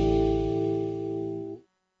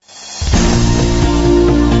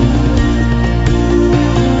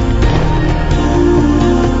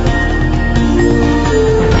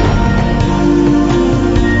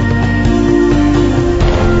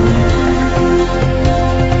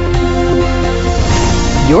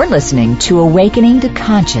 You're listening to Awakening to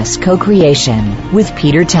Conscious Co-Creation with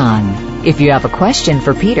Peter Tongue. If you have a question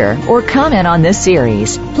for Peter or comment on this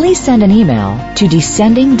series, please send an email to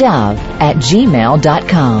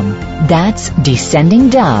descendingdove@gmail.com. That's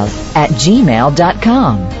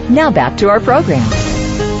descendingdove@gmail.com. Now back to our program.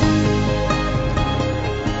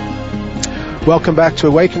 Welcome back to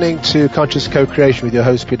Awakening to Conscious Co-Creation with your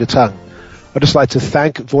host, Peter Tongue. I'd just like to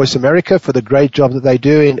thank Voice America for the great job that they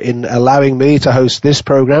do in allowing me to host this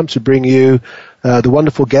program, to bring you the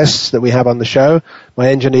wonderful guests that we have on the show. My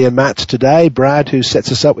engineer, Matt, today, Brad, who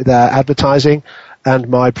sets us up with our advertising, and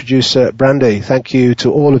my producer, Brandy. Thank you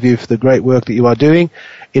to all of you for the great work that you are doing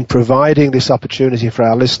in providing this opportunity for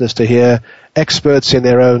our listeners to hear experts in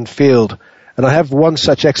their own field. And I have one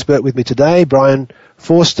such expert with me today, Brien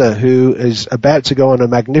Foerster, who is about to go on a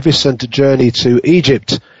magnificent journey to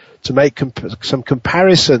Egypt to make some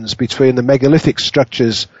comparisons between the megalithic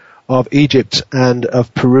structures of Egypt and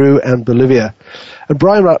of Peru and Bolivia. And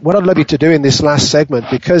Brien, what I'd love you to do in this last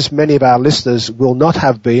segment, because many of our listeners will not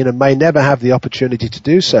have been and may never have the opportunity to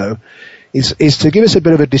do so, is to give us a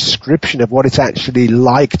bit of a description of what it's actually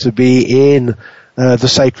like to be in the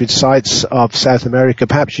sacred sites of South America.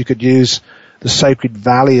 Perhaps you could use the Sacred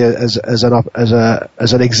Valley as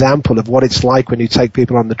an example of what it's like when you take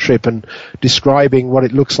people on the trip, and describing what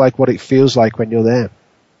it looks like, what it feels like when you're there.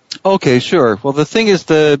 Okay, sure. Well, the thing is,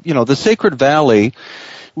 the Sacred Valley,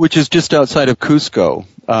 which is just outside of Cusco,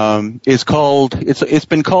 it's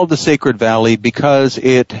been called the Sacred Valley because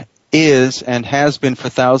it is and has been for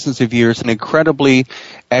thousands of years an incredibly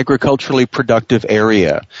agriculturally productive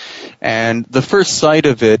area. And the first sight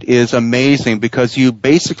of it is amazing because you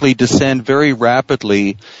basically descend very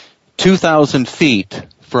rapidly 2,000 feet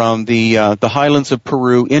from the highlands of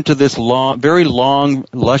Peru into this very long,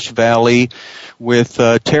 lush valley with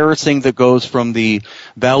terracing that goes from the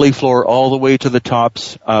valley floor all the way to the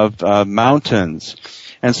tops of mountains.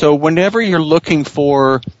 And so whenever you're looking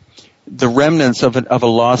for the remnants of a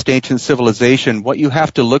lost ancient civilization, what you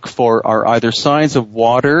have to look for are either signs of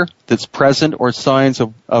water that's present or signs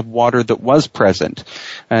of water that was present.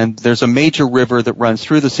 And there's a major river that runs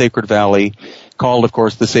through the Sacred Valley called, of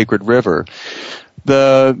course, the Sacred River.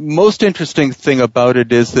 The most interesting thing about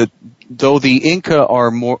it is that though the Inca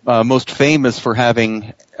are most famous for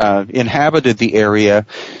having inhabited the area,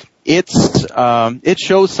 it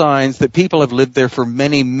shows signs that people have lived there for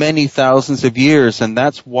many, many thousands of years, and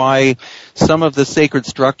that's why some of the sacred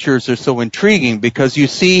structures are so intriguing, because you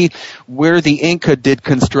see where the Inca did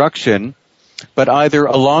construction, but either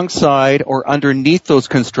alongside or underneath those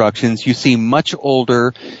constructions, you see much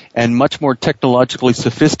older and much more technologically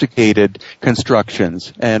sophisticated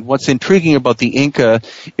constructions. And what's intriguing about the Inca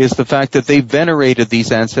is the fact that they venerated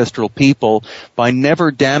these ancestral people by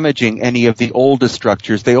never damaging any of the oldest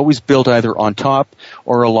structures. They always built either on top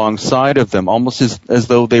or alongside of them, almost as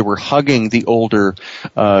though they were hugging the older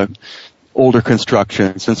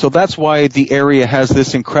constructions. And so that's why the area has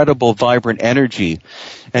this incredible, vibrant energy.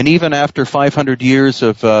 And even after 500 years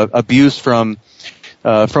of abuse from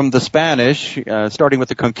the Spanish, starting with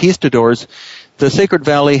the conquistadors, the Sacred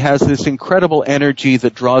Valley has this incredible energy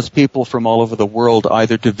that draws people from all over the world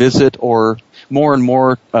either to visit or more and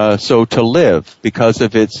more so to live, because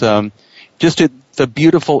of its the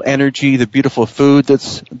beautiful energy, the beautiful food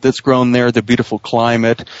that's grown there, the beautiful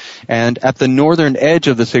climate. And at the northern edge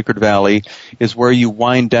of the Sacred Valley is where you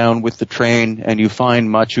wind down with the train and you find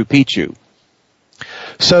Machu Picchu.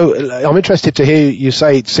 So I'm interested to hear you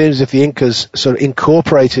say it seems as if the Incas sort of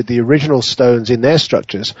incorporated the original stones in their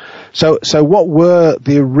structures. So what were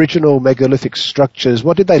the original megalithic structures?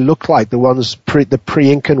 What did they look like, the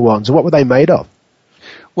pre-Incan ones, and what were they made of?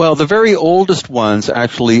 Well, the very oldest ones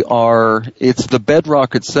actually it's the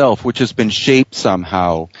bedrock itself, which has been shaped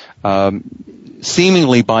somehow,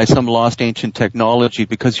 seemingly by some lost ancient technology,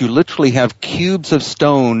 because you literally have cubes of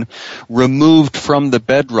stone removed from the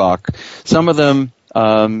bedrock, some of them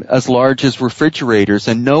as large as refrigerators,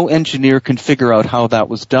 and no engineer can figure out how that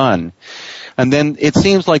was done. And then it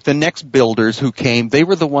seems like the next builders who came, they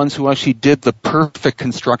were the ones who actually did the perfect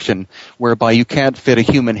construction, whereby you can't fit a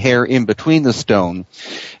human hair in between the stone.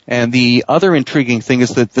 And the other intriguing thing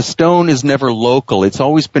is that the stone is never local. It's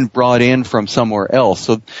always been brought in from somewhere else.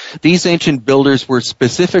 So these ancient builders were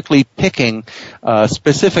specifically picking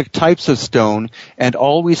specific types of stone, and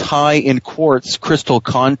always high in quartz crystal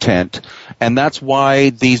content. And that's why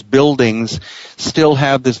these buildings still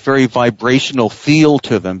have this very vibrational feel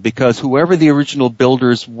to them, because whoever the original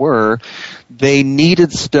builders were, they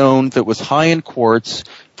needed stone that was high in quartz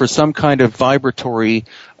for some kind of vibratory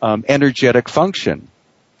energetic function.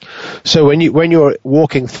 So when you're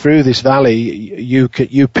walking through this valley, you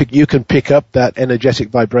can pick up that energetic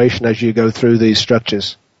vibration as you go through these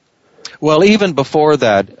structures. Well, even before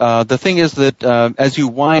that, the thing is that as you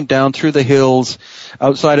wind down through the hills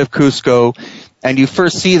outside of Cusco, and you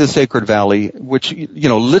first see the Sacred Valley, which,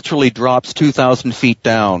 literally drops 2,000 feet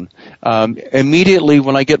down, immediately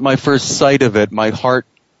when I get my first sight of it, my heart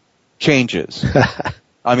changes.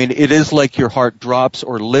 I mean, it is like your heart drops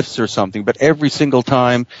or lifts or something, but every single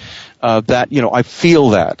time I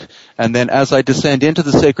feel that. And then as I descend into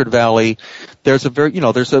the Sacred Valley,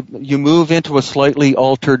 you move into a slightly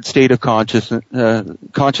altered state of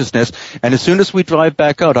consciousness, and as soon as we drive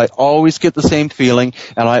back out, I always get the same feeling,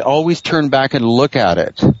 and I always turn back and look at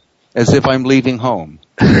it as if I'm leaving home.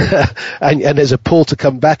 and there's a pull to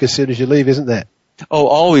come back as soon as you leave, isn't there? Oh,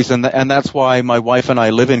 always, and that's why my wife and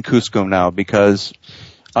I live in Cusco now, because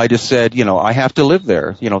I just said, I have to live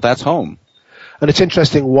there. That's home. And it's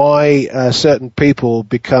interesting why certain people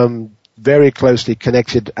become very closely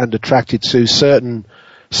connected and attracted to certain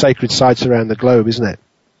sacred sites around the globe, isn't it?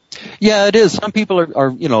 Yeah, it is. Some people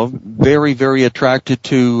are very, very attracted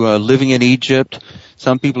to living in Egypt.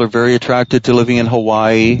 Some people are very attracted to living in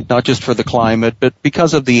Hawaii, not just for the climate, but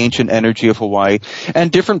because of the ancient energy of Hawaii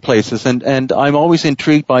and different places. And I'm always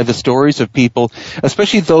intrigued by the stories of people,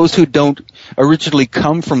 especially those who don't originally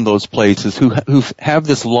come from those places, who have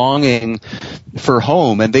this longing for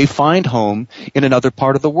home, and they find home in another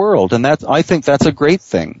part of the world. And I think that's a great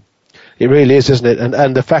thing. It really is, isn't it?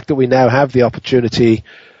 And the fact that we now have the opportunity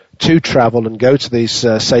to travel and go to these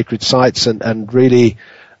sacred sites and really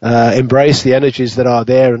embrace the energies that are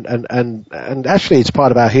there, and actually it's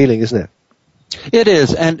part of our healing, isn't it? It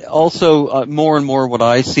is, and also more and more what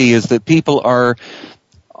I see is that people are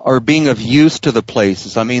being of use to the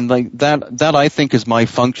places. I mean, like that I think is my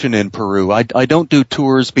function in Peru. I don't do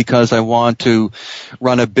tours because I want to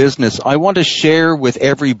run a business. I want to share with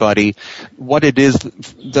everybody what it is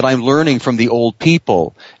that I'm learning from the old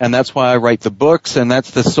people. And that's why I write the books, and that's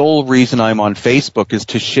the sole reason I'm on Facebook, is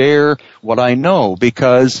to share what I know,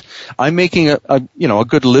 because I'm making a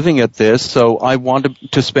good living at this, so I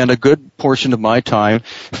want to spend a good portion of my time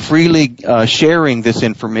freely sharing this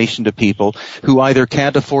information to people who either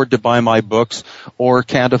can't afford to buy my books or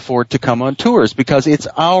can't afford to come on tours, because it's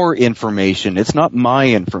our information. It's not my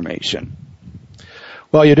information.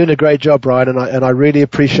 Well, you're doing a great job, Brien, and I really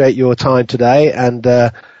appreciate your time today, and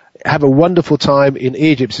have a wonderful time in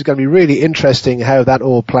Egypt. It's going to be really interesting how that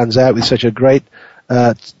all plans out with such a great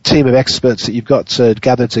team of experts that you've got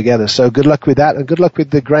gathered together. So good luck with that, and good luck with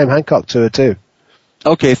the Graham Hancock tour too.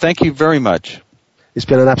 Okay, thank you very much. It's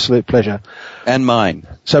been an absolute pleasure. And mine.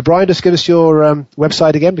 So, Brien, just give us your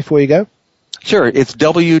website again before you go. Sure. It's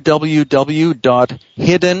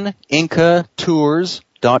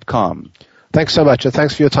www.hiddenincatours.com. Thanks so much, and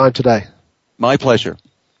thanks for your time today. My pleasure.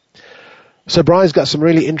 So Brian's got some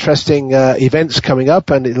really interesting events coming up,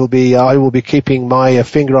 and I will be keeping my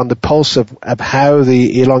finger on the pulse of how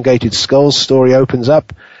the elongated skulls story opens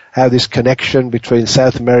up, how this connection between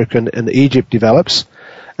South America and Egypt develops.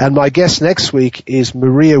 And my guest next week is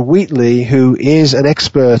Maria Wheatley, who is an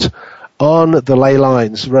expert on the ley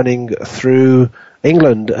lines running through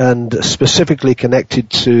England and specifically connected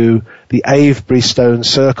to the Avebury Stone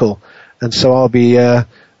Circle. And so I'll be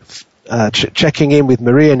checking in with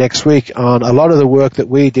Maria next week on a lot of the work that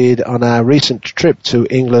we did on our recent trip to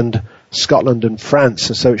England, Scotland and France.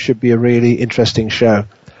 And so it should be a really interesting show.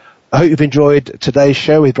 I hope you've enjoyed today's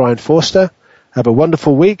show with Brien Foerster. Have a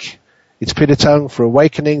wonderful week. It's Peter Tongue for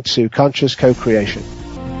Awakening to Conscious Co-Creation.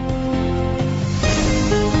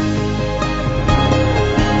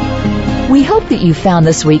 We hope that you found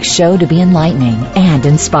this week's show to be enlightening and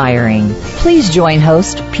inspiring. Please join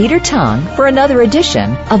host Peter Tung for another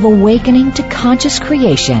edition of Awakening to Conscious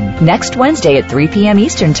Creation next Wednesday at 3 p.m.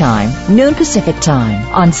 Eastern Time, noon Pacific Time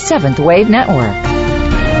on 7th Wave Network.